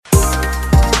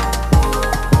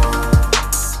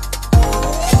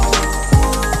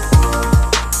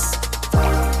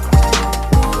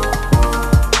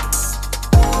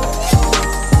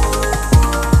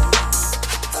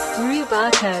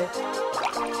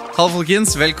Hallo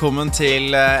folkens, velkommen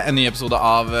til en ny episode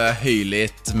av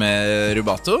Høylytt med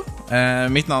Rubato.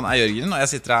 Mitt navn Jørgen, og jeg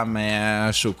sitter her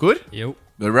med Sjokor. Jo.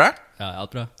 Går det bra? Ja,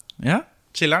 alt bra. Ja,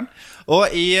 chilleren.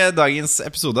 Og i dagens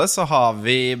episode så har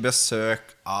vi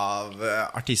besøk av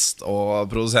artist og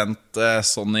produsent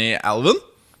Sonny Alven.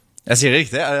 Jeg sier det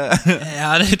riktig?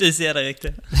 Ja, du sier det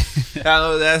riktig. Ja,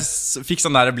 jeg fikk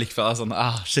sånn der blikk fra deg, sånn,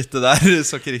 shit, det der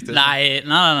så ikke riktig ut. Nei,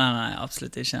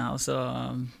 absolutt ikke. Altså,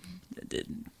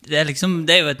 det er liksom,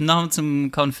 det er jo et navn som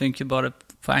kan funke både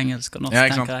på engelsk og norsk, Ja,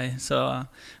 tenker jeg. Så,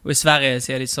 og i Sverige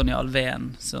sier de Sonny Alven,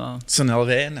 så... Sonny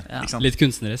Alven, Ja. ikke sant? Litt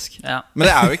kunstnerisk. Ja. Men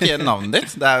det er jo ikke navnet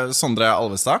ditt, det er jo Sondre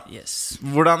Alvestad. Yes.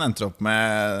 Hvordan endte du opp med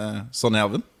Sonny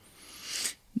Alven?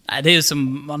 Nei, det er jo som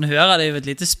man hører, det er jo et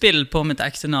lite spill på mitt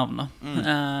ekte navn da.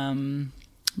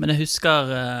 Men jeg husker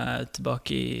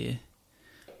tilbake i...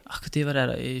 Hva tid var det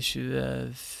da? I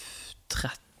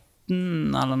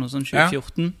 2013 eller noe sånt,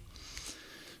 2014. Ja.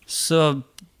 Så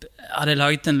hadde jeg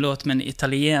laget en låt med en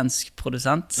italiensk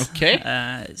produsent. Ok.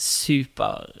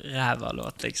 Super-ræva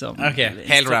låt, liksom. Ok,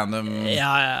 helt random.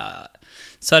 Ja.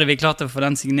 Så hadde vi klart å få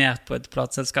den signert på et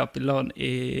plateselskap i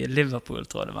Liverpool,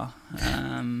 tror jeg det var.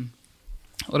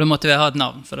 Og da måtte vi ha et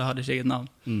navn, for da hadde ikke jeg et navn.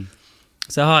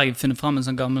 Så har jeg funnet frem en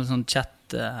sånn gammel sånn chat...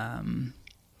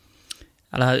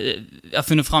 Eller jeg har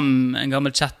funnet frem en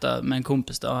gammel chat med en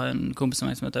kompis da, en kompis som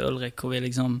heter Ulrik, hvor vi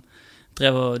liksom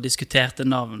drev og diskuterte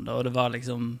navn da, og det var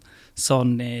liksom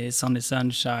Sonny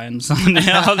Sunshine, Sonny,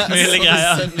 alt mulig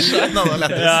greier. Sunshine, det var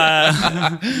lettest. Ja.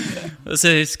 Og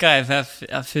så husker jeg, for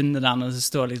jeg har funnet den, og så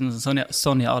står liksom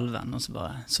Sonny Alven, og så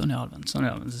bare Sonny Alven, så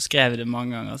skrev jeg det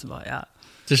mange ganger, og så bare, ja.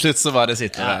 Til slutt så bare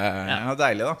sitter det. Ja,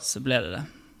 deilig da. Så ble det.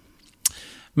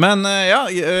 Men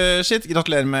shit,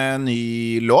 gratulerer med en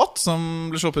ny låt som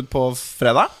ble sluppet på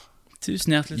fredag.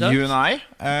 Tusen hjertelig takk. You and I.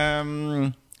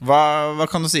 Hva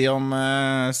kan du si om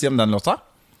den låta?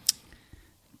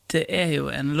 Det er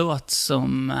jo en låt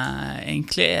som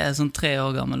egentlig er sånn 3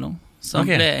 år gammel nå. Så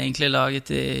den ble egentlig laget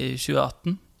i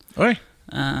 2018. Oi.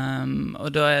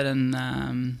 Og da er det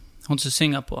hun som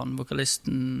synger på den,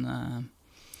 vokalisten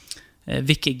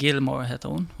Vicky Gilmore heter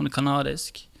hun. Hun er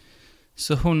kanadisk.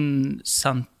 Så hun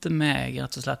sendte meg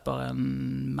rett og slett bare en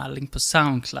melding på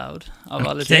SoundCloud av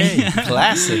alle ting.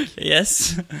 Classic.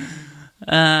 Yes.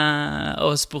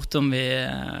 Og spurte om vi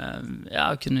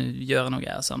kunne gjøre noe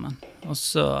her sammen. Og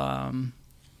så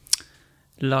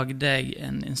lagde jeg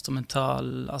en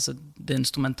instrumental, altså det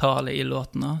instrumentale i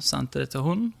låten da, sendte det til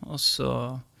hun, og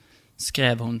så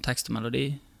skrev hun tekst og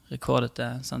melodi, rekordet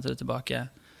det, sendte det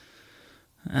tilbake.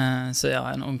 Så ja,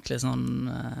 en ordentlig sånn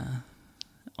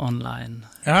online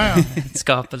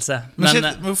skapelse. Men shit,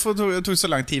 hvorfor tog det så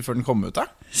lang tid før den kom ut da?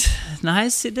 Nei,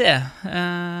 si det.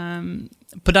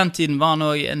 På den tiden var han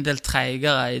også en del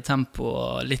treigere i tempo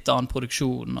og litt annen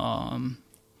produksjon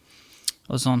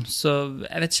og sånn. Så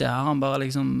jeg vet ikke, han bare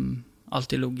liksom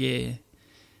alltid ligget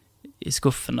i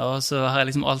skuffen da, og så har jeg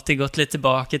liksom alltid gått litt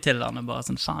tilbake til den og bare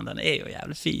sånn, faen, den er jo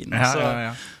jævlig fin.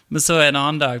 Men så en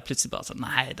annen dag plutselig bare sånn,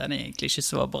 nei, den er egentlig ikke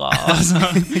så bra. Så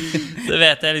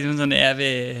vet jeg liksom sånn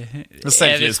evig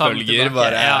selvtilsbølger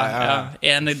bare. Ja.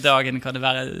 Ene dagen kan det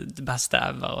være det beste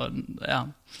ever, og ja.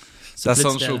 Så det er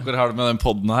sånn Sjokor har det med den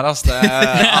podden her, ass. Det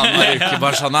annen uke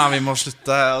bare sånn, vi må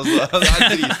slutte, og så det er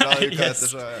dritbra uka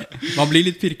etter, så... Man blir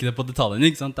litt pirkende på detaljene,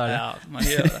 ikke sant? Det er det. Ja, man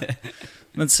gjør det.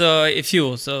 Men så i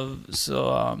fjor så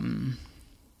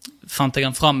fant jeg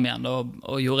han frem igjen da,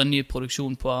 og gjorde en ny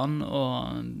produksjon på han,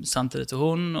 og sendte det til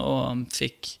hun, og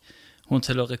fikk hun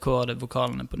til å rekorde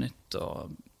vokalene på nytt,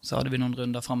 og så hadde vi noen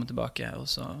runder frem og tilbake, og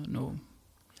så nå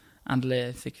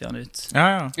endelig fikk vi han ut.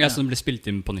 Ja, så den ble spilt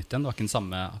inn på nytt igjen, det var ikke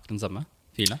den samme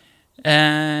file?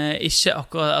 Ikke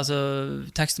akkurat, altså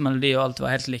tekst og melodi og alt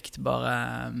var helt likt, bare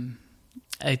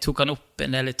jeg tok han opp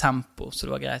en del i tempo, så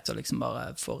det var greit å liksom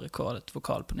bare få rekordet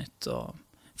vokal på nytt og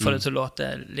få det til å låte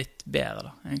litt bedre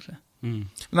da, egentlig.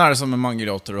 Men er det sånn med mange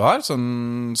låter du har,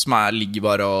 sånn som ligger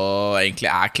bare og egentlig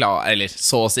er klare, eller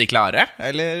så å si klare,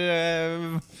 eller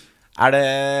er det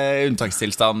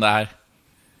unntakstilstand det her?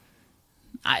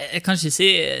 Nei, jeg kan ikke si,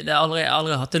 jeg har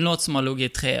aldri hatt en låt som har ligget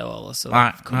i 3 år, og så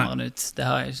kommer den ut, det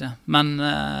har jeg ikke. Men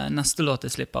neste låt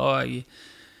jeg slipper også,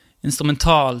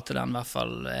 instrumental til den i hvert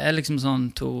fall, er liksom sånn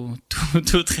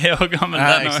 2-3 år gammel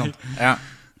den også.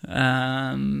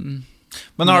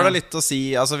 Men har det litt å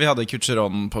si, altså vi hadde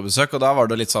Kutcheron på besøk, og da var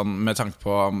det litt sånn med tanke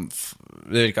på,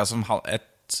 det virket som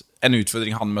en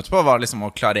utfordring han møtte på var liksom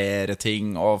å klarere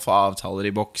ting og få avtaler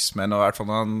i boks, men i hvert fall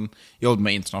når han jobbet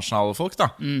med internasjonale folk da.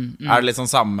 Er det litt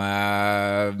sånn samme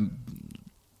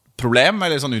problem,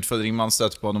 eller sånn utfordring man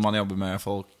støter på når man jobber med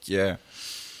folk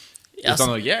Ja, Ut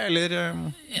av Norge, eller?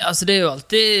 Ja, altså det er jo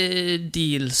alltid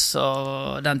deals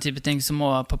og den type ting som må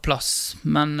være på plass.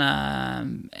 Men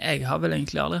jeg har vel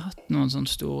egentlig aldri hatt noen sånne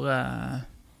store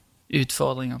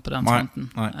utfordringer på den fronten.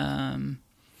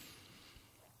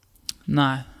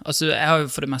 Nei, altså jeg har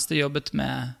jo for det meste jobbet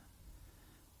med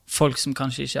folk som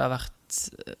kanskje ikke har vært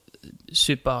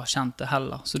superkjente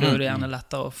heller. Så det er jo gjerne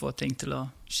lettere å få ting til å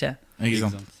skje. Ikke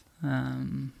sant?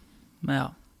 Men ja.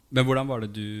 Men hvordan var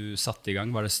det du satte i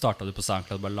gang? Startet du på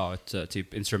SoundCloud, bare la ut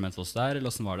typ instrumentals der, eller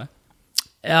hvordan var det?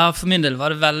 Ja, for min del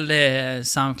var det veldig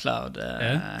SoundCloud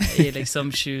i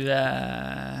liksom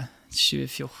 2014,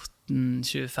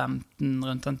 2015,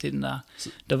 rundt den tiden der.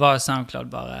 Det var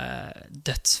SoundCloud bare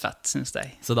dødsfett, synes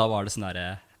jeg. Så da var det sånn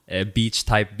der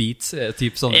beach-type beats,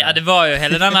 typ sånn? Ja, det var jo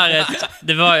hele den der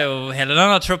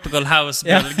Tropical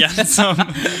House-bølgen som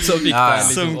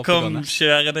kom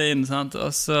kjørende inn, sant?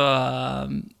 Og så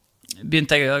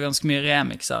begynte jeg å gjøre ganske mye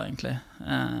remixer, egentlig.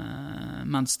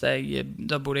 Mens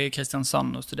da bodde jeg i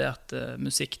Kristiansand og studerte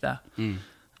musikk der.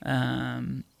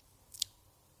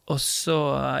 Og så,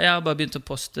 jeg bare begynte å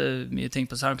poste mye ting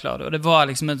på SoundCloud, og det var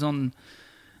liksom et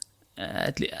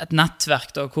nettverk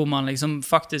da, hvor man liksom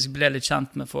faktisk ble litt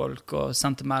kjent med folk og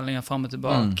sendte meldinger frem og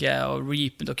tilbake, og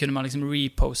da kunne man liksom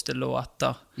reposte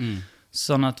låter.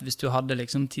 Sånn at hvis du hadde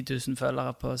liksom 10 000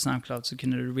 følgere på SoundCloud, så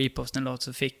kunne du reposte en låt,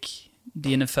 så fikk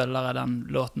dine følgere den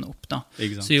låten opp da.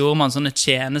 Så gjorde man sånne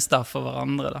tjenester for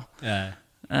hverandre da.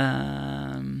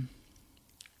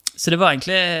 Så det var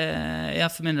egentlig, ja,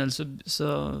 for min del så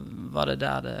var det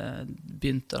der det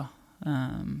begynte da.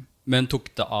 Men tok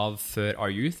det av før Our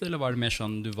Youth, eller var det mer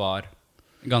sånn du var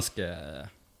ganske...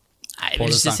 Nei, jeg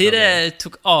vil ikke si det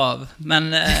tok av,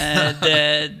 men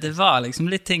det var liksom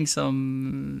litt ting som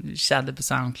skjedde på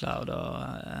SoundCloud og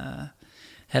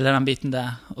hele den biten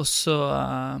der. Og så,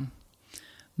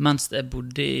 mens jeg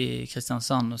bodde i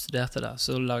Kristiansand og studerte der,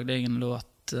 så lagde jeg en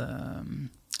låt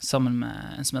sammen med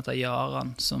en som heter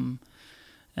Jaran, som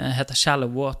heter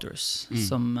Shallow Waters,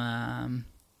 som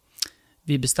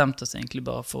vi bestemte oss egentlig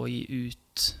bare for å gi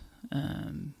ut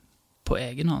på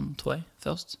egen hånd, tror jeg,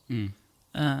 først.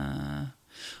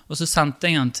 Og så sendte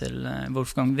jeg han til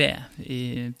Wolfgang V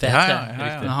i P3.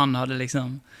 Men han hadde liksom,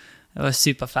 jeg var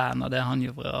superfan av det han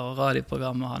gjorde, og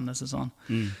radioprogrammet hans og sånn.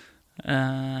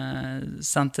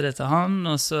 Sendte det til han,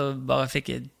 og så bare fikk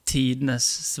jeg tidenes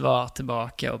svar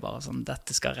tilbake, og bare sånn,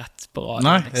 dette skal rett på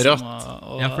radio. Liksom,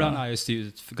 ja, for han jo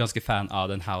ganske fan av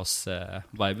den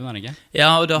house-viben, var det ikke? Ja,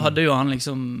 og da hadde jo han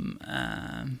liksom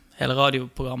hele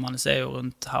radioprogrammet hans jo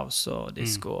rundt house og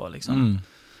disco, liksom.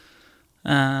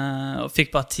 Og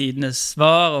fikk bare tidenes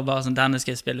svar, og bare sånn, denne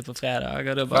skal jeg spille på fredag,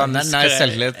 og da bare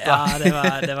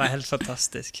det var helt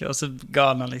fantastisk. Og så ga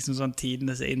han liksom sånn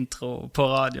tidenes intro på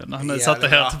radioen han satt og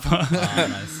hørte på.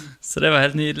 Nice. Så det var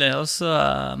helt nydelig. Og så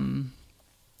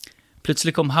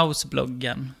plutselig kom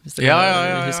House-bloggen, hvis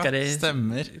dere husker de.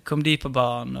 Stemmer. Kom de på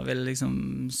banen og ville liksom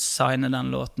signe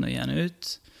den låten og gi den ut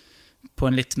på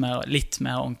en litt mer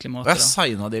ordentlig måte. Jeg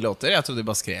signet de låter, jeg trodde de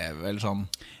bare skrev eller sånn.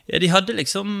 Ja, de hadde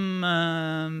liksom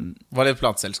var det et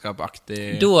plateselskap-aktig?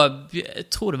 Jeg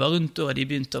tror det var rundt året de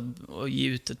begynte å gi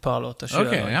ut et par låter selv.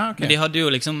 Men de hadde jo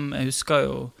liksom, jeg husker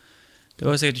jo, det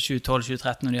var jo sikkert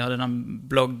 2012-2013 når de hadde den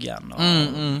bloggen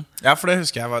Ja, for det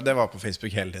husker jeg, det var på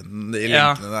Facebook hele tiden, de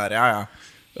linkene der,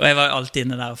 Og jeg var alltid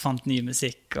inne der og fant ny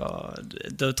musikk, og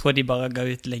da tror jeg de bare ga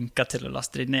ut linker til å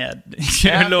laste de ned.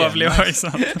 Ikke ulovlig også,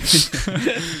 sant?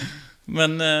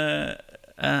 Men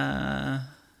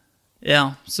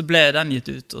ja, så ble den gitt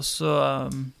ut, og så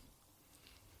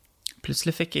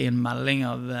plutselig fikk jeg en melding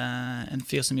av en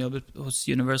fyr som jobbet hos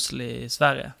Universal i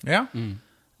Sverige.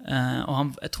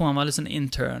 Og jeg tror han var litt sånn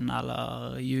intern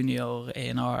eller junior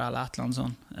A&R eller et eller annet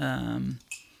sånt,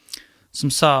 som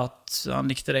sa at han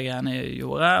likte det greiene jeg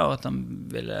gjorde, og at han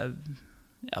ville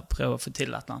prøve å få til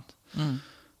et eller annet.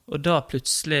 Og da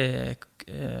plutselig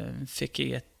fikk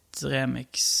jeg et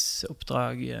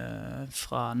remix-oppdrag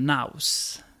fra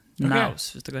Naus,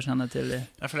 hvis dere kjenner til det.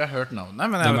 Ja, for jeg har hørt navnet,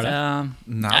 men jeg vet det.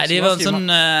 Nei, de var en sånn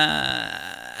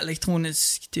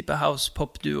elektronisk type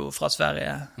house-pop-duo fra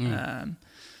Sverige,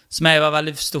 som jeg var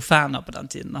veldig stor fan av på den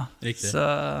tiden da. Riktig. Så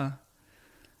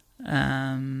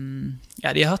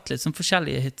ja, de har hatt litt sånn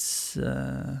forskjellige hits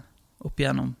opp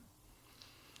igjennom.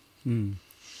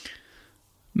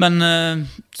 Men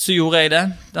så gjorde jeg det,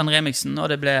 den remixen, og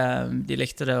de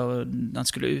likte det, og den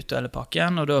skulle ut og hele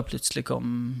pakken, og da plutselig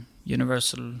kom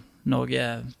Universal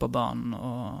Norge på banen,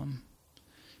 og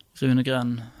Rune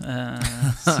Grønn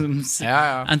som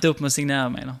endte opp med å signere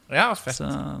meg da. Ja, fett. Så.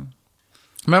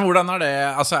 Men hvordan det,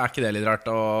 altså er ikke det litt rart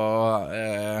å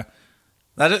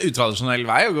det en utradisjonell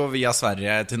vei å gå via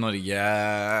Sverige til Norge,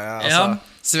 altså.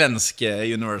 svenske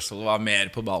Universal var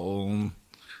mer på ballen,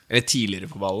 eller tidligere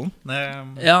på ballen.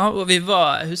 Ja, og jeg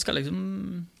husker liksom,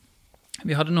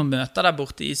 vi hadde noen møter der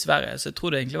borte i Sverige, så jeg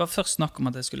tror det egentlig var først snakk om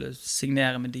at jeg skulle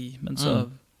signere med de, men så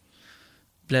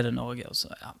ble det Norge, og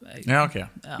så,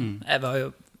 jeg var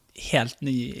jo helt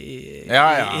ny i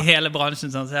hele bransjen,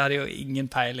 sånn, så jeg hadde jo ingen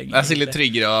peiling. Det sikkert litt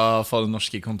tryggere å få det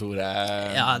norske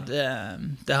kontoret. Ja,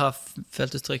 det har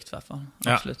føltes trygt I hvert fall,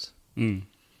 absolutt.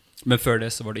 Men før det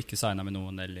så var du ikke signet med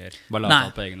noen, eller var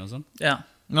laget på egen og sånn? Ja.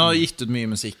 Nå har du gitt ut mye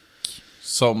musikk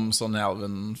som Sonny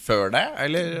Alven før det,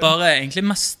 eller? Bare egentlig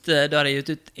mest, da hadde jeg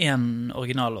gitt ut en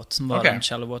originallåt som var den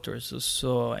Shallow Waters, og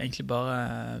så egentlig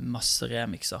bare masse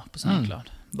remixer på SoundCloud.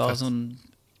 Bare sånn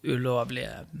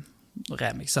ulovlige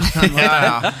remixer.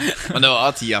 Men det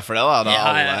var tida for det da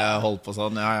alle holdt på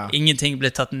sånn. Ingenting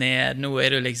ble tatt ned. Nå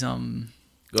det liksom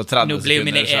nå blir jo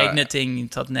mine egne ting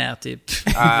tatt ned typ.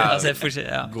 Altså, jeg får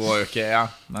ikke, går jo ikke,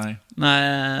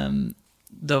 Nei,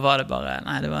 da var det bare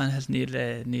det var en helt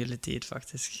nydelig tid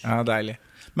faktisk. Ja, deilig.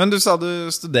 Men du sa du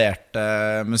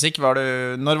studerte musikk.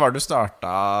 Når var du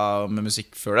startet med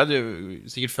musikk før det?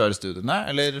 Sikkert før studiene,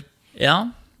 eller?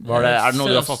 Ja. Det noe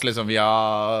du har fått liksom via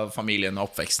familien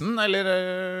og oppveksten, eller?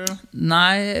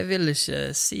 Nei, jeg vil ikke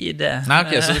si det. Nei,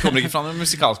 ok, så du kommer ikke fra en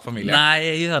musikalsk familie? Nei,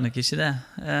 jeg gjør nok ikke det.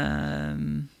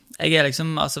 Jeg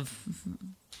liksom, altså,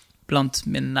 blant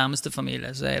min nærmeste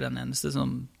familie, så jeg den eneste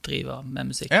som driver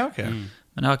med musikk. Ja, ok.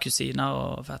 Men jeg har kusiner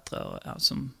og fettere, og,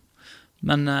 som...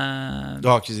 Men... du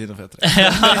har kusiner og fettere?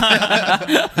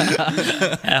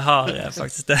 Jeg har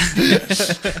faktisk det.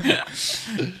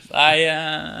 Nei...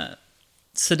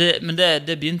 Men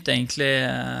det begynte egentlig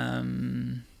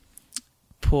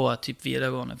på typ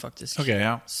videregående faktisk.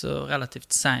 Så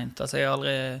relativt sent. Altså jeg har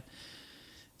aldri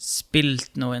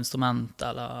spilt noe instrument,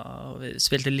 eller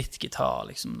spilte litt gitar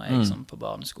liksom, når jeg gikk på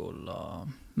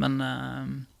barneskolen. Men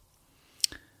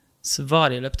så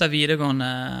var det I løpet av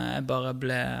videregående jeg bare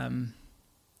ble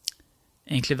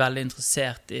egentlig veldig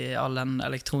interessert I all den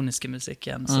elektroniske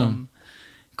musikken som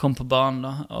kom på banen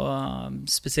da, og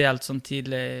spesielt sånn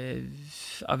tidlig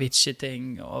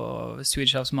Avicii-ting og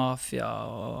Swedish House Mafia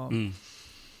og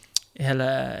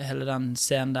hele den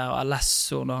scenen der, og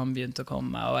Alesso når han begynte å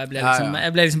komme, og jeg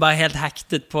ble liksom bare helt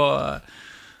hektet på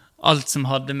alt som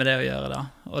hadde med det å gjøre da,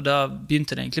 og da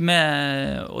begynte det egentlig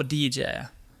med å DJ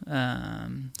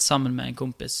sammen med en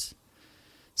kompis,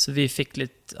 så vi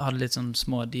hadde litt sånn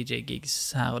små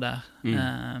DJ-gigs her og der,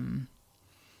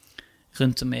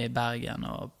 rundt om I Bergen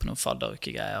og på noen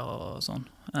fadderukegreier og sånn.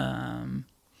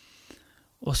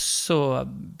 Og så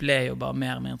ble jeg jo bare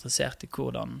mer og mer interessert I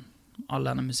hvordan all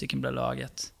denne musikken ble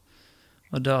laget.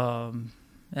 Og da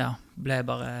ble jeg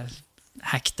bare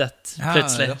hektet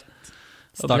plutselig.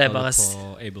 Startet du på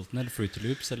Ableton eller Fruity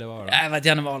Loops, eller hva var det? Jeg vet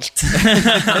gjennom alt.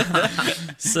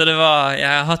 Så det var,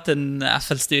 jeg har hatt en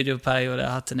FL Studio-periode, jeg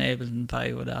har hatt en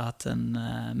Ableton-periode,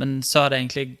 men så har det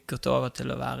egentlig gått over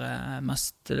til å være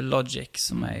mest Logic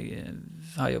som jeg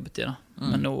har jobbet I da.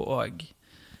 Men nå også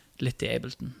litt I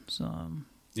Ableton. Så.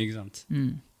 Ikke sant?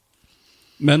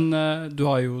 Men du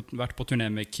har jo vært på turné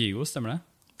med Kygo, stemmer det?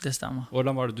 Det stemmer.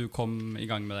 Hvordan var det du kom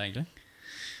I gang med det egentlig?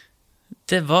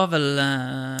 Det var vel...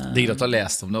 Det greit å ha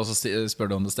lest om det, og så spør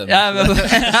du om det stemmer. Ja, men...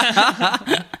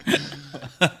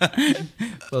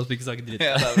 Da fikk jeg sagt dritt.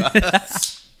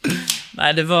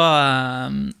 Nei, det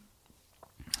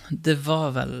var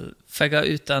vel... For jeg ga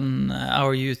ut den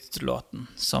Our Youth-låten,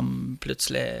 som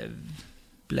plutselig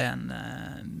ble en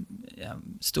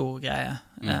stor greie.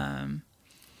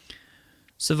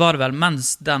 Så var det vel,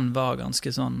 mens den var ganske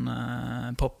sånn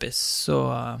poppis, så...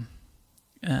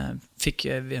 fikk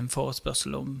vi en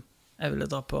forespørsel om jeg ville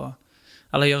dra på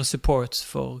eller gjøre support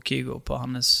for Kygo på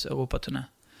hans Europaturné.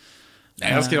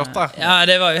 Det ganske rått da. Ja,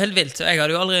 det var jo helt vilt. Jeg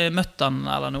hadde jo aldri møtt han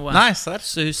eller noe. Nei, ser.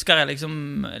 Så husker jeg liksom,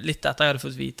 litt etter jeg hadde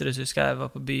fått vite det, så husker jeg var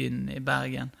på byen I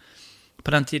Bergen.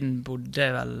 På den tiden bodde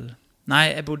jeg vel... Nei,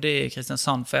 jeg bodde I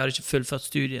Kristiansand, for jeg hadde ikke fullført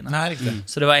studiene. Nei, riktig.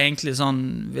 Så det var egentlig sånn,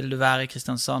 vil du være I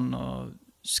Kristiansand og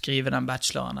skrive den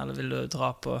bacheloren, eller vil du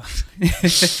dra på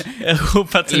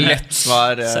Europaturné? Lett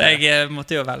svar. Så jeg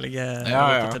måtte jo velge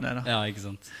Europaturné da. Ja, ikke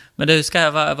sant. Men det husker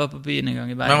jeg var på byen en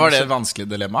gang I Bergen. Men var det et vanskelig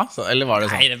dilemma? Eller var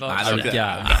det sånn? Nei, det var ikke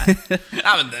det.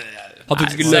 Ja, men det... Hadde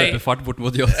du ikke løpefart bort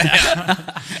mot jobb?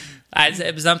 Nei,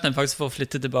 jeg bestemte meg faktisk for å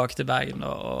flytte tilbake til Bergen,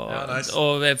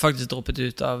 og jeg faktisk droppet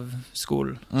ut av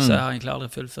skolen, så jeg har egentlig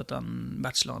aldri fullført den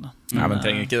bacheloren da. Nei, men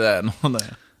trenger ikke det nå, det.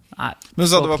 Nei, men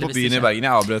så du var på byen I Bergen,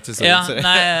 jeg avbrøt til Ja,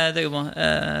 nei, det går bra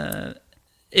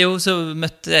Jo, så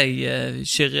møtte jeg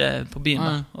Kyrre på byen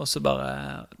da, og så bare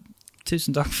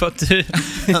tusen takk for at du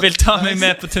vil ta meg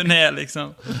med på turné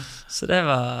liksom. Så det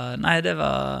var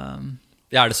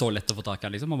Ja, det så lett å få tak i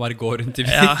han, liksom? Man bare går rundt i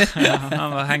byen? Ja,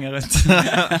 han bare henger rundt.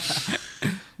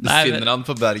 Du finner han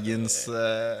på Bergens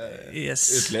Yes.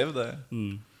 utliv, det.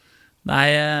 Nei,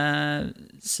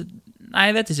 nei,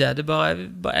 jeg vet ikke. Jeg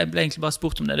ble egentlig bare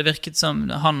spurt om det. Det virket som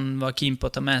han var keen på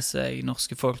å ta med seg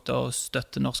norske folk da, og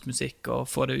støtte norsk musikk og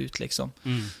få det ut, liksom.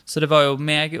 Så det var jo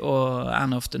meg og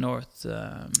Anne of the North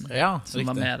som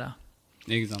var med der.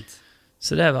 Ikke sant?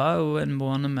 Så det var jo en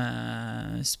måned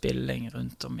med spilling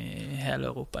rundt om i hele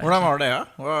Europa. Hvordan var det, ja?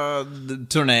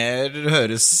 Turnéer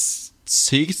høres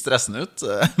sykt stressende ut,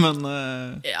 men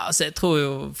Ja, altså jeg tror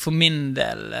jo for min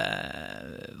del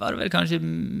var det vel kanskje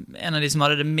en av de som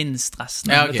hadde det minst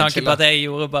stressende, Ja, ok, med tanke chill, på at jeg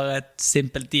gjorde bare et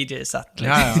simpelt DJ-sett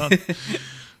liksom, Ja, ja. sånn.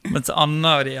 Mens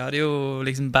Anna og de hadde jo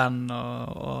liksom band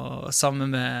og sammen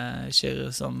med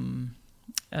Kyrre som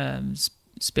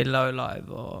spiller jo live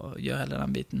og gjør hele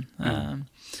den biten.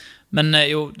 Men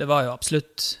jo, det var jo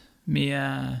absolutt mye.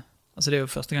 Altså det er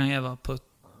jo første gang jeg var på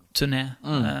turné.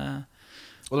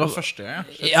 Og det var første gang,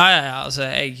 Ja, altså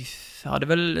jeg hadde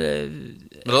vel Men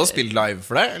du hadde spilt live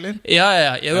for deg, eller?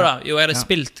 jo da, jo jeg hadde Ja.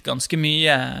 spilt ganske mye,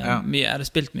 Ja. jeg hadde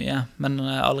spilt mye, men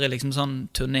aldri liksom sånn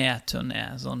turné,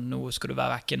 sånn nå skal du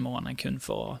være vekk en måned kun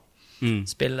for å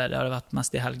spille, det hadde vært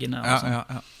mest i helgene og sånn.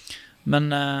 Ja. Men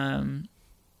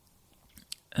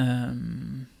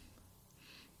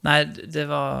nei, det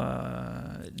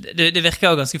var det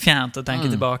virker jo ganske fjernt å tenke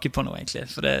tilbake på noe egentlig,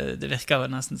 for det virker jo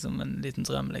nesten som en liten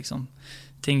drøm liksom.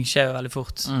 Ting skjer jo veldig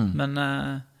fort, men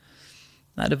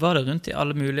nei, det var det rundt i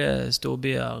alle mulige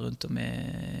storbyer rundt om i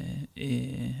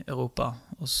Europa,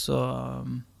 og så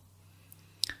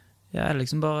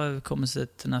liksom bare komme seg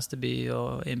til neste by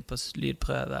og inn på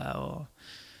lydprøve og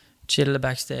chille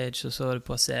backstage, og så var det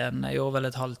på scenen. Jeg gjorde vel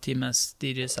et halvtimes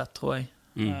DJ-sett, tror jeg.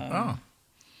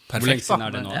 Hvor lenge siden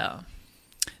er det nå? Ja.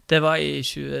 Det var i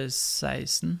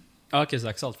 2016. Ok, så det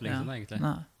er ikke så alt for lenge siden, egentlig.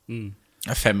 Nei. Det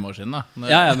er 5 år siden, da. Men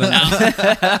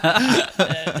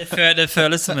Det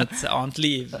føles som et annet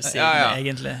liv siden,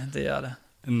 egentlig. Det gjør det.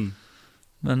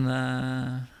 Men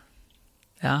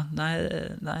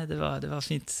nei, det var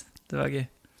fint. Det var gøy.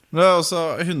 Det er også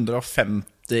 150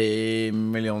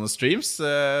 millioner streams,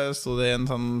 stod det i en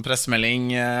sånn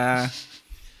pressemelding.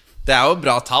 Det er jo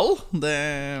bra tall.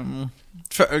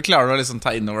 Klarer du å liksom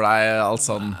ta inn over deg alt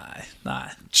sånn? Nei.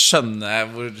 Skjønne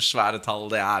hvor svære tall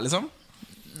det er, liksom?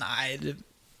 Nei,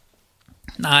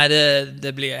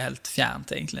 det blir helt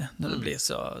fjernt, egentlig, når det blir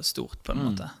så stort, på en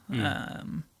måte.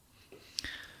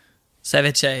 Så jeg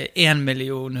vet ikke, 1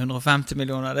 million, 150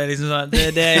 millioner, det er liksom sånn,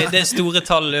 det er store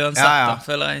tall uansett, da,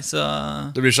 føler jeg. Så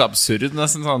Det blir så absurd,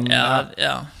 nesten sånn. Ja,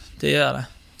 det gjør det.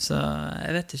 Så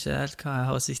jeg vet ikke helt hva jeg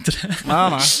har å si til det.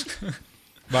 Nei.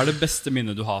 Hva er det beste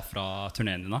minnet du har fra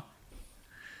turneen din, da?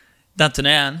 Den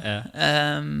turneen?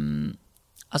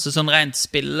 Altså sånn rent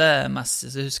spillemessig,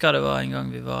 så jeg husker det var en gang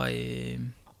vi var i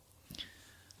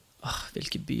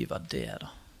hvilken by var det da?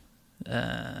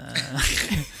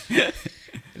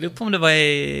 Jeg lurer på om det var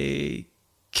i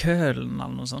Køln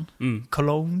eller noe sånt.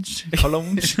 Cologne.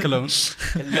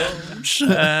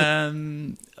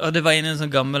 Og det var inne i en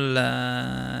sånn gammel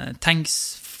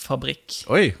tanksfabrikk.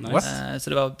 Oi, what?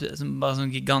 Så det var bare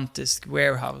sånn gigantisk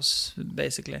warehouse,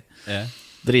 basically.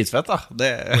 Dritfett, da.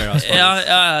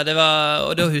 Ja, det var.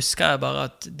 Og da husker jeg bare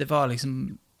at det var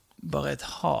liksom bare et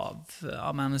hav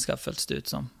av mennesker, føltes det ut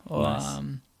som. Og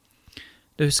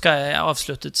det husker jeg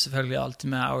avsluttet selvfølgelig alltid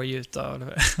med Our Youth da.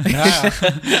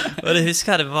 Og det husker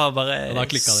jeg det var bare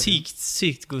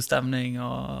sykt god stemning,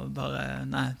 og bare,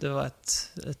 nei, det var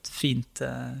et fint,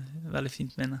 veldig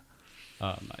fint minne.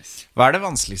 Nice. Hva er det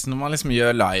vanskeligste når man liksom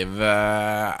gjør live?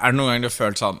 Er det noen gang du har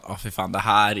følt sånn fy faen, det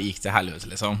her gikk til helvete,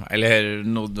 liksom? Eller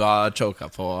noe du har choka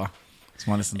på, som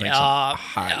man liksom tenker sånn,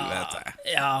 helvete?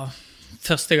 Ja,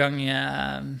 første gang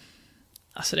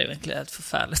altså det er jo egentlig helt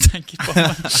forferdelig å tenke på.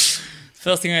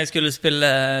 Første gang jeg skulle spille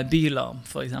Bylarm,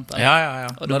 for eksempel. Ja.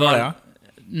 Og når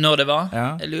det var? Ja.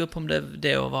 Jeg lurer på om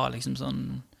det var liksom sånn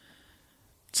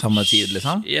samme tid,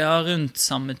 liksom? Ja, rundt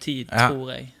samme tid,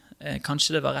 tror jeg.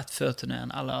 Kanskje det var rett før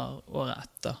turneen, eller året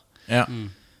etter. Ja.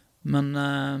 Men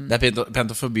det er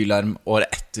pent å få Bylarm året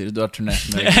etter du har turnert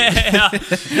med. Ja,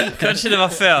 kanskje det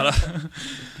var før da.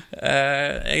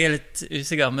 Jeg er litt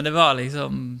usikker, men det var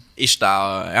liksom Ish da,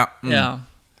 ja. Ja.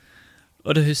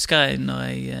 Og det husker jeg når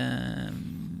jeg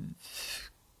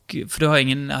for jeg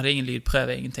hadde ingen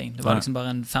lydprøve, ingenting. Det var liksom bare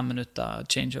en 5 minutter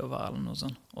changeover eller noe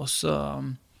sånt. Og så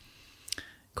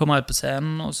kommer jeg ut på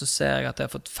scenen, og så ser jeg at jeg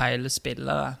har fått feil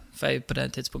spillere. For jeg, på det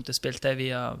tidspunktet spilte jeg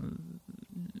via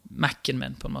Mac'en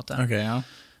min, på en måte. Ok, ja.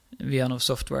 Via noe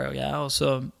software og greier. Og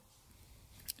så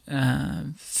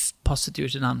passet jo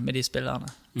ikke den med de spillerne.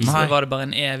 Så Nei. da var det bare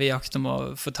en evig jakt om å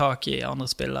få tak i andre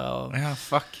spillere. Og Ja,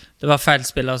 fuck. det var feil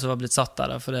spillere som var blitt satt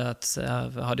der, fordi at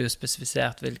jeg hadde jo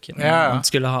spesifisert hvilken man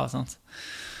skulle ha. Sant?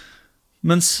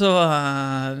 Men så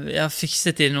jeg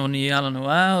fikset de noe nye eller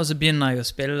noe, og så begynner jeg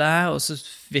å spille, og så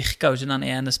virker jo ikke den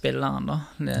ene spilleren da.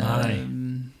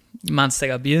 Mens jeg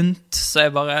har begynt, så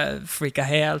jeg bare freaker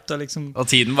helt og liksom... Og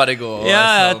tiden bare går.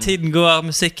 Ja, sånn. tiden går,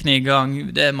 musikken er i gang.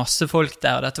 Det er masse folk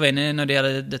der, og dette var inne når de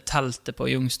hadde det teltet på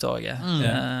Youngstorget.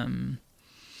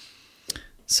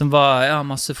 Som var,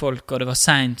 masse folk, og det var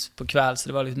sent på kveld, så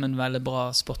det var liksom en veldig bra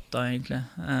spot da, egentlig.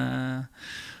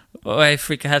 Og jeg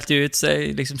freaker helt ut, så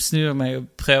jeg liksom snur meg og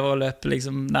prøver å løpe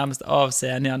liksom nærmest av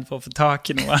scenen igjen for å få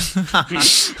tak i noe.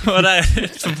 Og det er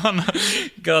et forbannet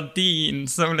gardin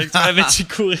som liksom, jeg vet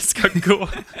ikke hvor jeg skal gå.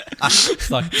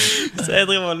 Så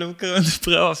jeg driver og lukker rundt og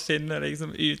prøver å finne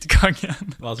liksom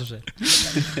utgangen. Hva som skjer?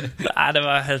 Nei, det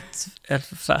var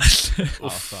helt forferdelig.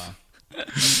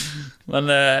 Men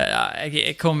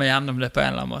jeg kom igjennom det på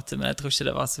en eller annen måte, men jeg tror ikke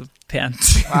det var så pent.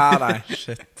 Nei,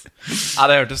 shit. Ja,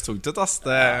 det hørtes tungt ut, ass.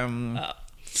 Det er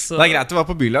greit å være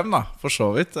på Byløm da, for så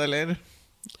vidt, eller?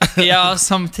 Ja,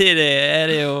 samtidig er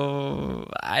det jo...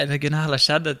 Nei, det kunne heller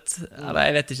skjedd eller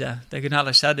jeg vet ikke. Det kunne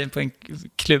heller skjedd inn på en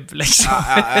klubb, liksom.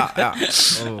 Ja.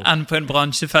 Enn på en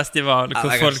bransjefestival,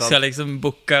 hvor folk skal liksom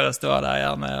bookere stå der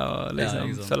gjerne og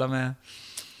liksom følge med.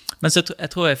 Men så jeg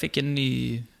tror jeg fikk en ny...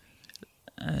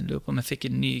 Jeg lurer på om jeg fikk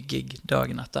en ny gig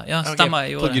dagen etter. Ja, stemmer,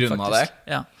 jeg gjorde det faktisk. På grunn av det?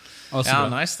 Ja,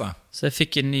 nice da. Så jeg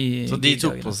fikk en ny gig. Så de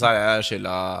tok på seg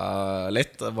skylda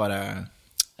litt, bare...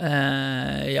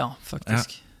 Ja,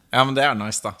 faktisk. Ja, men det er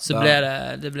nice da. Så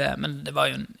men det var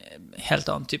jo en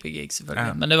helt annen type gig,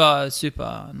 selvfølgelig. Men det var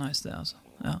super nice det, altså.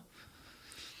 Ja.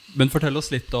 Men fortell oss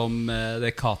litt om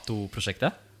det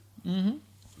Kato-prosjektet.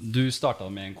 Du startet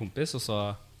med en kompis, og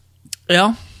så... Ja.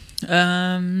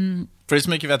 For de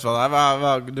som ikke vet hva det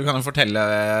er, du kan jo fortelle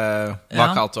hva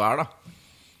Kato er da.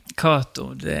 Kato,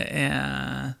 det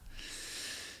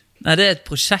er et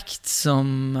prosjekt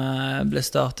som ble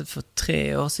startet for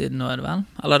 3 år siden nå, er det vel?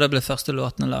 Eller da ble første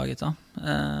låtene laget da.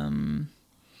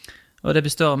 Og det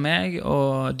består av meg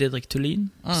og Didrik Tullin,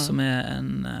 som er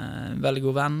en veldig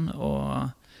god venn og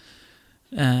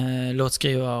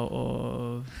låtskriver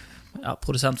og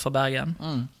produsent fra Bergen.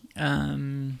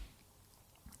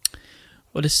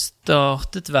 Og det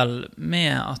startet vel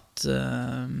med at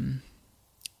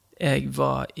jeg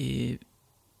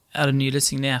hadde nylig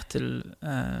signert til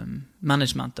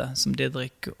managementet som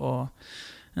Didrik og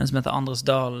en som heter Anders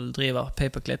Dahl driver,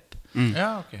 Paperclip.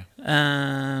 Ja, ok.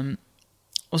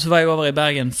 Og så var jeg over i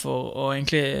Bergen for å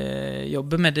egentlig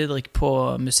jobbe med Didrik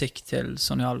på musikk til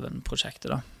Sonny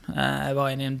Alven-prosjektet da. Jeg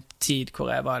var inne i en tid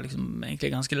hvor jeg var liksom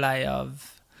egentlig ganske lei av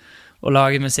å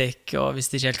lage musikk og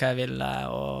visste ikke helt hva jeg ville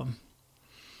og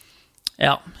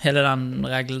ja, hele den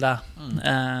regelen der.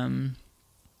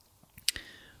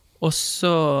 Og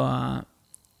så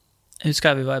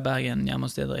husker jeg vi var i Bergen hjemme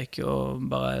hos Didrik og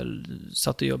bare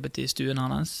satt og jobbet i stuen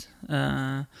hans.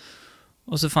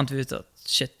 Og så fant vi ut at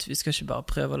shit, vi skal ikke bare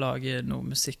prøve å lage noe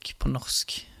musikk på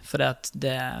norsk. For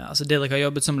altså Didrik har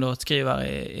jobbet som låtskriver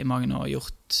i mange år,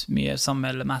 gjort mye sammen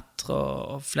med Lemaitre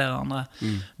og flere andre.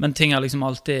 Men ting har liksom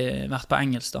alltid vært på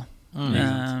engelsk da.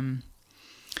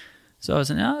 Så var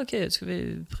det sånn, ja, ok, skal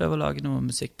vi prøve å lage noe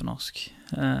musikk på norsk?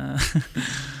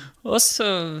 Og så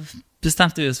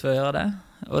bestemte vi oss for å gjøre det.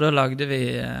 Og da lagde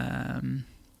vi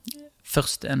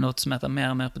først en låt som heter Mer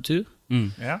og mer på tur,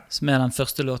 som er den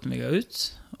første låten vi ga ut.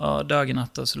 Og dagen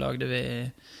etter så lagde vi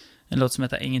en låt som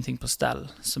heter Ingenting på stell,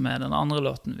 som er den andre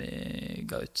låten vi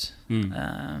ga ut.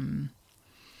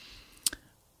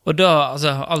 Og da,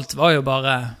 altså, alt var jo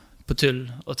bare... på tull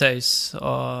og tøys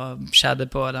og skjedde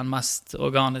på den mest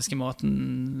organiske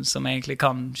måten som egentlig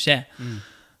kan skje.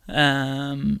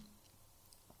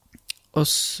 Og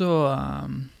så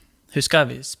husker jeg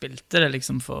vi spilte det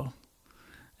liksom for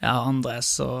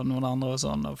Andres og noen andre og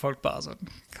sånn, og folk bare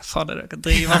sånn, hva faen er det dere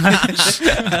driver med?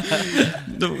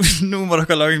 Nå må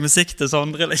dere lage musikk til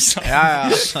Sondre, liksom.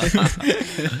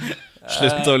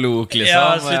 Slutt å loke, liksom.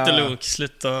 Ja, slutt å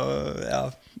loke,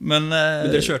 Men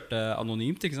dere kjørte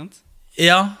anonymt, ikke sant?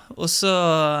 Ja, og så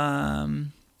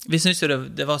vi syntes jo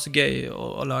det var så gøy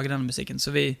å lage denne musikken, så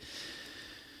vi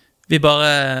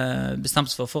bare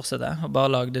bestemte oss for å fortsette og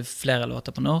bare lagde flere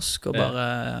låter på norsk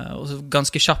og så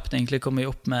ganske kjapt egentlig kom vi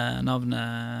opp med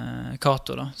navnet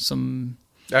Kato da, som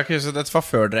Så dette var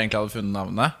før dere egentlig hadde funnet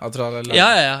navnet?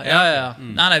 Ja.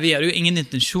 Nei, vi hadde jo ingen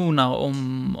intensjoner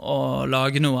om å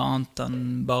lage noe annet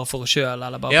enn bare for oss selv,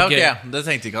 eller bare på gøy. Det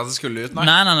tenkte ikke at det skulle ut, Nei,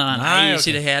 ikke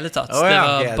i det hele tatt.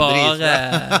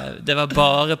 Det var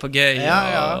bare på gøy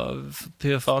og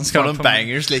pur faenskap. For noen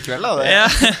bangers likevel, da.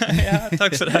 Ja,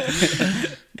 takk for det.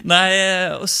 Nei,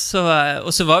 og så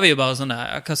var vi jo bare sånn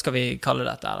der, hva skal vi kalle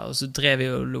dette da? Og så drev vi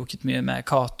jo loket mye med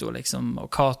Kato, liksom, og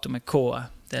Kato med K.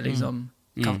 Det liksom...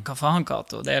 Hva faen,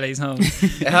 Kato? Det liksom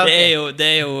det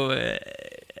er jo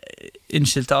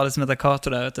unnskyld til alle som heter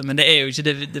Kato der, vet du, men det er jo ikke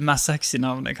det mest sexy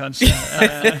navnet, kanskje.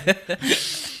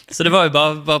 Så det var jo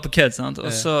bare på kødd, sant?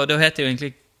 Og så, da heter det jo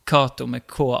egentlig Kato med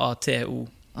K-A-T-O.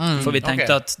 For vi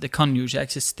tenkte at det kan jo ikke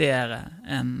eksistere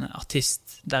en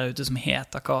artist der ute som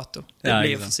heter Kato. Det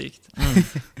blir jo for sykt.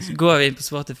 Så går vi inn på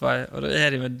Spotify, og da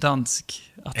er det jo en dansk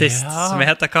artist som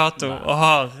heter Kato, og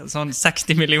har sånn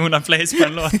 60 millioner plays på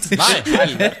en låt. Nei,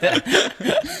 helvete.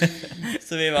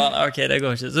 Så vi var, ok, det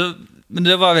går ikke. Men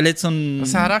det var vel litt sånn...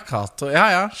 Så her er Kato,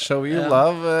 Show You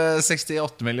Love,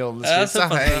 68 millioner skritt, så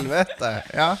helvete.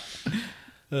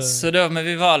 Så da, men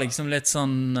vi var liksom litt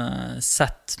sånn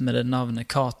sett med det navnet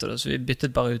Kato da, så vi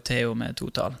byttet bare ut Theo med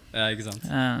 2-tall. Ja, ikke sant.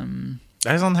 Det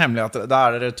er sånn hemmelig at da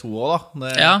er dere 2 også da.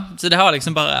 Ja, så det har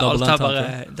liksom bare, alt har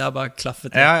bare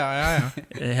klaffet. Ja.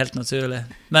 Helt naturlig.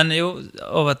 Men jo,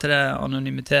 over til det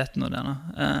anonymiteten og det da.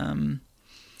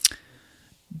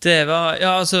 Det var,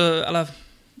 eller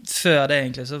før det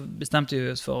egentlig, så bestemte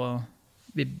vi oss for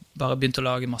vi bare begynte å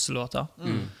lage masse låter.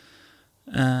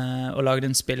 Og lagde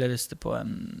en spilleliste på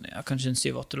kanskje en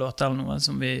 7-8 låter eller noe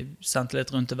som vi sendte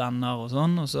litt rundt til venner og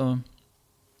sånn, og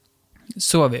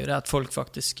så vi jo det at folk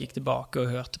faktisk gikk tilbake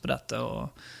og hørte på dette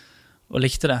og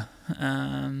likte det.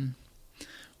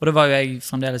 Og da var jo jeg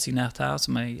fremdeles signert her,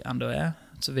 som jeg enda er,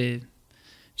 så vi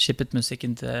shippet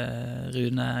musikken til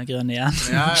Rune Grønn igjen.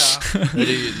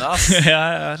 Rune, ass.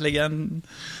 Legenden.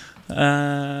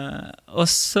 Og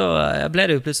så ble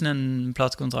det jo plutselig en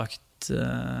platekontrakt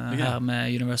her med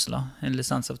Universal da, en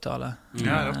lisensavtale.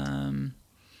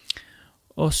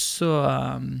 Og så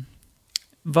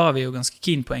var vi jo ganske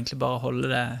keen på egentlig bare å holde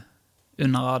det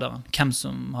under radaren, hvem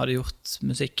som hadde gjort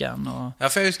musikken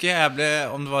for jeg husker jeg ble,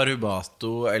 om det var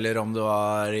Rubato eller om det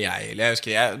var jeg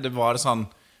husker det var sånn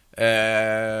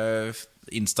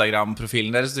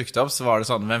Instagram-profilen deres dukket opp, så var det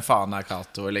sånn, hvem faen er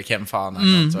Kato, eller hvem faen er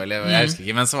Kato, eller jeg husker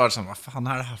ikke, men så var det sånn, hva faen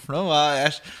er det her for noe?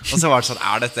 Og så var det sånn,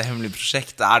 er dette hemmelig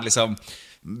prosjekt? Det er liksom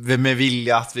med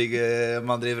vilje at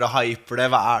man driver og hyper det,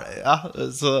 hva er det?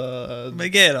 Så det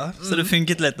er gøy da, så det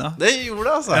funket litt da. Det gjorde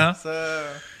det, altså.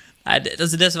 Nei,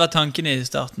 det som var tanken i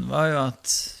starten var jo at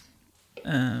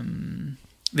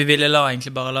vi ville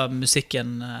egentlig bare la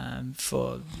musikken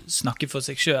få snakke for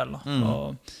seg selv da,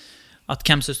 og at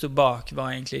hvem som stod bak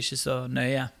var egentlig ikke så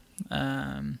nøye.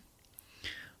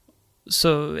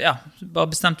 Så bare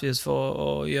bestemte vi oss for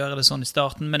å gjøre det sånn i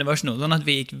starten, men det var ikke noe sånn at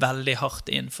vi gikk veldig hardt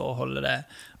inn for å holde det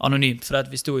anonymt, for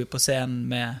vi stod jo på scenen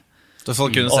med så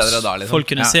folk kunne se dere da, liksom. Folk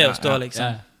kunne se oss da, liksom.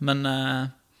 Men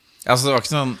altså det var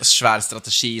ikke sånn svær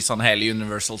strategi, sånn hele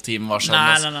Universal-team var sånn,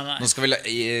 nei. Nå skal vi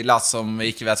late som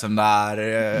vi ikke vet hvem det er.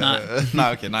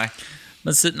 Nei.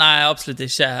 Men nei, absolutt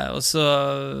ikke. Og så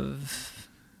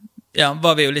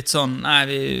var vi jo litt sånn,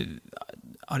 vi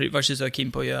var ikke så keen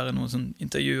på å gjøre noen sånn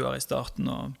intervjuer i starten,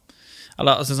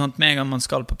 eller altså sånn, med en gang man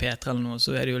skal på P3 eller noe,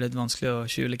 så er det jo litt vanskelig å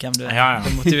skjule hvem du er.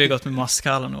 Da måtte vi gått med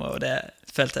masker eller noe, og det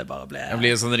følte jeg bare ble... Det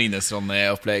blir jo sånn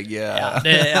Ringnes-Ronny-opplegg.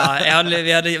 Vi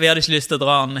hadde ikke lyst til å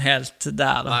dra den helt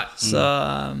der da. Så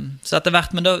etter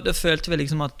hvert, men da følte vi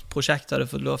liksom at prosjektet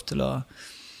hadde fått lov til å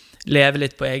leve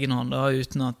litt på egen hånd da,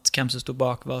 uten at hvem som stod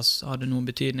bak hadde noen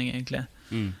betydning egentlig.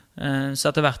 Så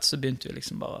etter hvert så begynte vi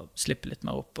liksom bare å slippe litt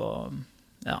mer opp, og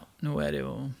nå er det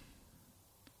jo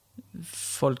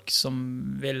folk som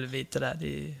vil vite det,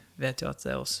 de vet jo at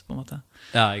det er oss på en måte.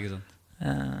 Ja, ikke sant.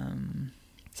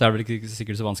 Så er det vel ikke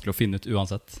sikkert så vanskelig å finne ut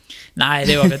uansett. Nei,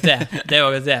 det var jo det.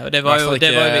 Og det var jo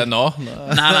ikke nå.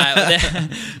 Nei,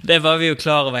 det var vi jo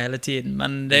klar over hele tiden,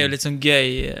 men det er jo litt sånn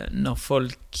gøy når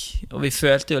folk, og vi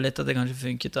følte jo litt at det kanskje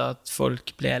funket, at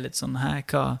folk ble litt sånn,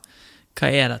 hva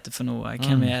er dette for noe?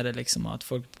 Hvem er det liksom? At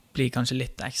folk blir kanskje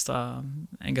litt ekstra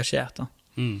engasjert da.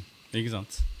 Ikke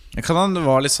sant. Kan det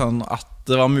var litt sånn at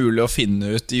det var mulig å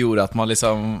finne ut, det gjorde at man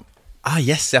liksom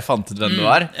yes, jeg fant ut hvem det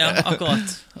var. Ja,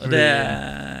 akkurat. Og det,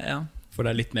 for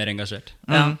det er litt mer engasjert.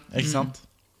 Ikke sant?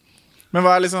 Men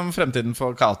hva er liksom fremtiden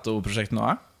for Kato-prosjektet nå?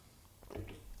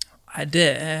 Nei, det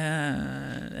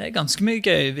er ganske mye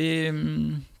gøy. Vi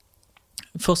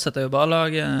fortsetter jo bare å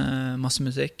lage masse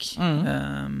musikk.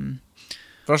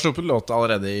 Du har sluppet låt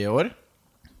allerede i år?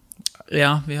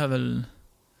 Ja, vi har vel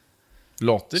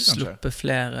Låter, kanskje? sluppet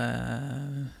flere.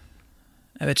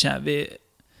 Jeg vet ikke, jeg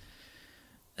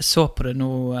så på det nå,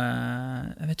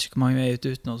 jeg vet ikke hvor mange vi er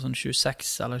ute nå, sånn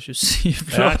 26 eller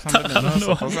 27 låter eller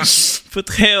noe. På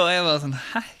 3 år, jeg var sånn,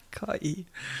 hei, hva i?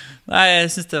 Nei, jeg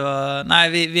synes det var, nei,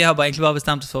 vi har egentlig bare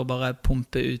bestemt oss for å bare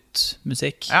pumpe ut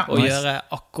musikk, og gjøre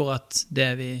akkurat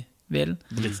det vi vil.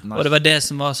 Og det var det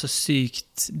som var så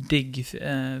sykt digg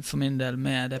for min del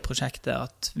med det prosjektet,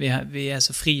 at vi er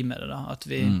så fri med det da, at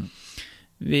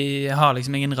vi har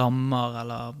liksom ingen rammer,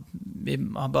 eller vi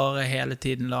har bare hele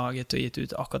tiden laget og gitt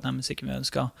ut akkurat den musikken vi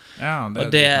ønsker. Og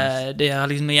det har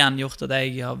liksom igjen gjort at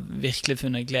jeg har virkelig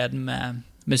funnet gleden med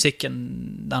musikken.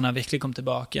 Den har virkelig kommet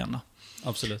tilbake igjen da.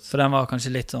 Absolutt. For den var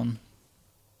kanskje litt sånn,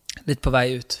 litt på vei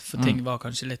ut, for ting var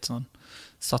kanskje litt sånn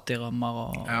satt i rammer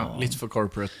og litt for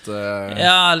corporate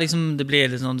Ja, liksom det blir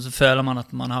litt sånn, så føler man at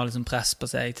man har liksom press på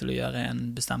seg til å gjøre en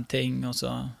bestemt ting, og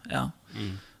så,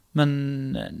 men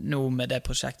nå med det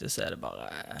prosjektet så er det bare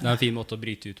det er en fin måte å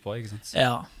bryte ut på, ikke sant?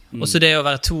 Ja, og så det å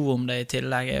være 2 om det i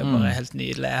tillegg er jo bare helt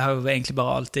nydelig. Jeg har jo egentlig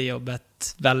bare alltid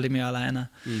jobbet veldig mye alene,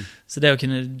 så det å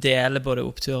kunne dele både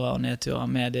oppturer og nedturer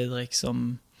med Didrik,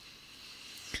 som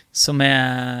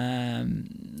er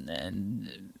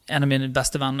en av mine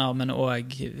beste venner, men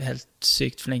også helt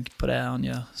sykt flink på det han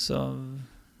gjør. Så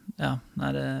ja, nei,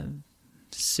 det er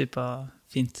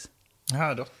superfint.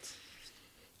 Ja, rått.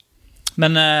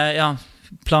 Men ja,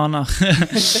 planer.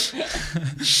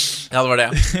 Ja, det var det.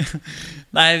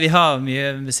 Nei, vi har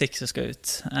mye musikk som skal ut,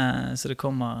 så det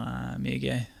kommer mye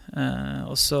gøy.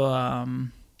 Og så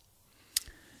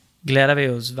gleder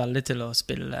vi oss veldig til å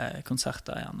spille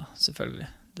konserter igjen da, selvfølgelig.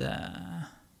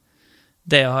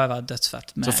 Det har vært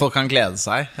dødsfett med. Så folk kan glede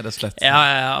seg, rett og slett?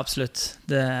 Ja, absolutt.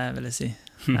 Det vil jeg si.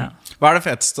 Ja. Hva er det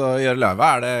fetest å gjøre live?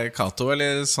 Er det Kato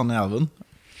eller Sonny Alvin?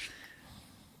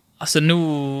 Altså nå,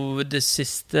 det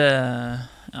siste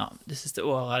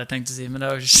året hadde jeg tenkt å si, men det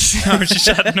har jo ikke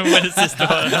skjedd noe det siste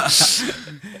året.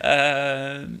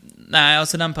 Nei,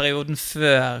 altså den perioden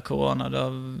før korona, da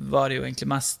var det jo egentlig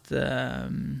mest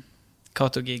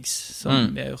Kato-gigs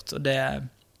som vi har gjort, og det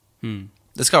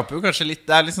Det skaper jo kanskje litt,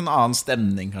 det er litt sånn annen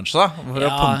stemning kanskje da, for å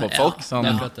pumpe opp folk. Sånn.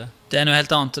 Det er noe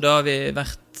helt annet, og da har vi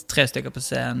vært 3 stykker på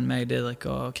scenen, meg, Didrik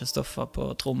og Kristoffer på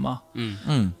trommer.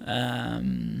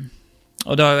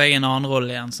 Og da har jo jeg en annen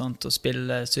rolle igjen, sant, å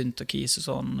spille synt og keys og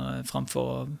sånn, fremfor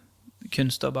å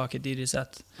kun stå bak et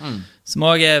DJ-sett. Som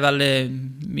også er veldig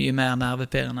mye mer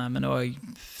nervepirrende, men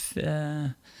også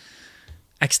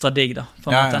ekstra digg da, på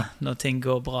en måte, når ting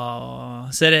går bra.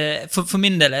 Så er det, for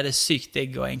min del er det sykt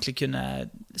digg å egentlig kunne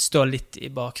stå litt i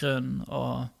bakgrunnen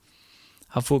og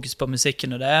ha fokus på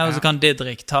musikken og det, og så kan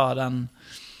Didrik ta den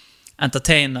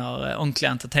ordentlig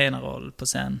entertainerrollen på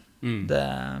scenen. Det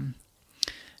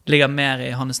ligger mer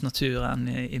i hans natur enn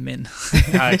i min.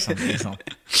 Ja, ikke sant.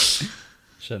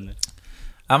 Skjønner.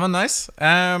 Ja, men nice.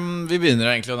 Vi begynner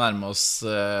egentlig å nærme oss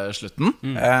slutten.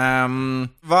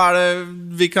 Hva er det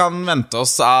vi kan vente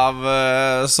oss av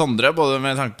Sondre, både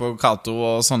med tanke på Kato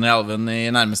og Sonny Alvin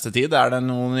i nærmeste tid? Er det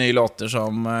noen nye låter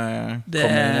som kommer? Det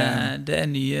er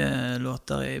nye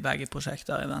låter i begge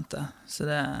prosjekter i vente. Så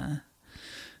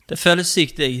det føles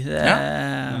sykt digg. Det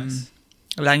er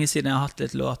lenge siden jeg har hatt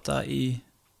litt låter i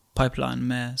pipeline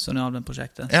med Sonny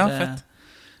Alvin-prosjektet. Ja, fett.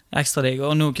 Ekstra digg,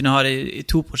 og nå kunne ha det i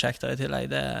 2 prosjekter i tillegg.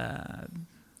 Det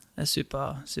er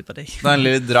super digg. Det er en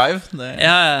lille drive.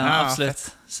 Ja, absolutt.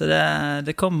 Så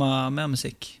det kommer mer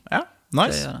musikk. Ja,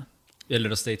 nice.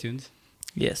 Gjelder det å stay tuned?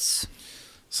 Yes.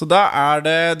 Så da er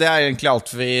det er egentlig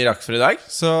alt vi rakk for i dag.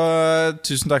 Så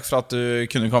tusen takk for at du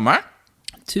kunne komme.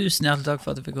 Tusen hjertelig takk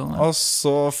for at du fikk komme. Og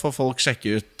så får folk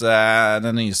sjekke ut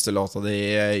den nyeste låta di,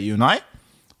 Unai.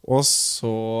 Og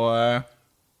så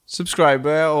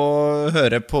subscribe og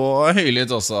høre på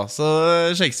Høylytt også. Så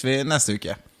sjekkes vi neste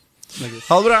uke.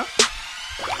 Ha det bra.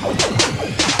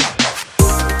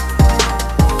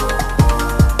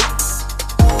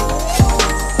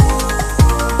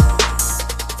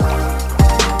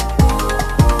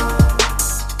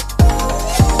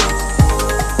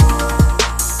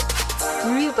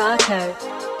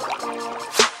 Rubato.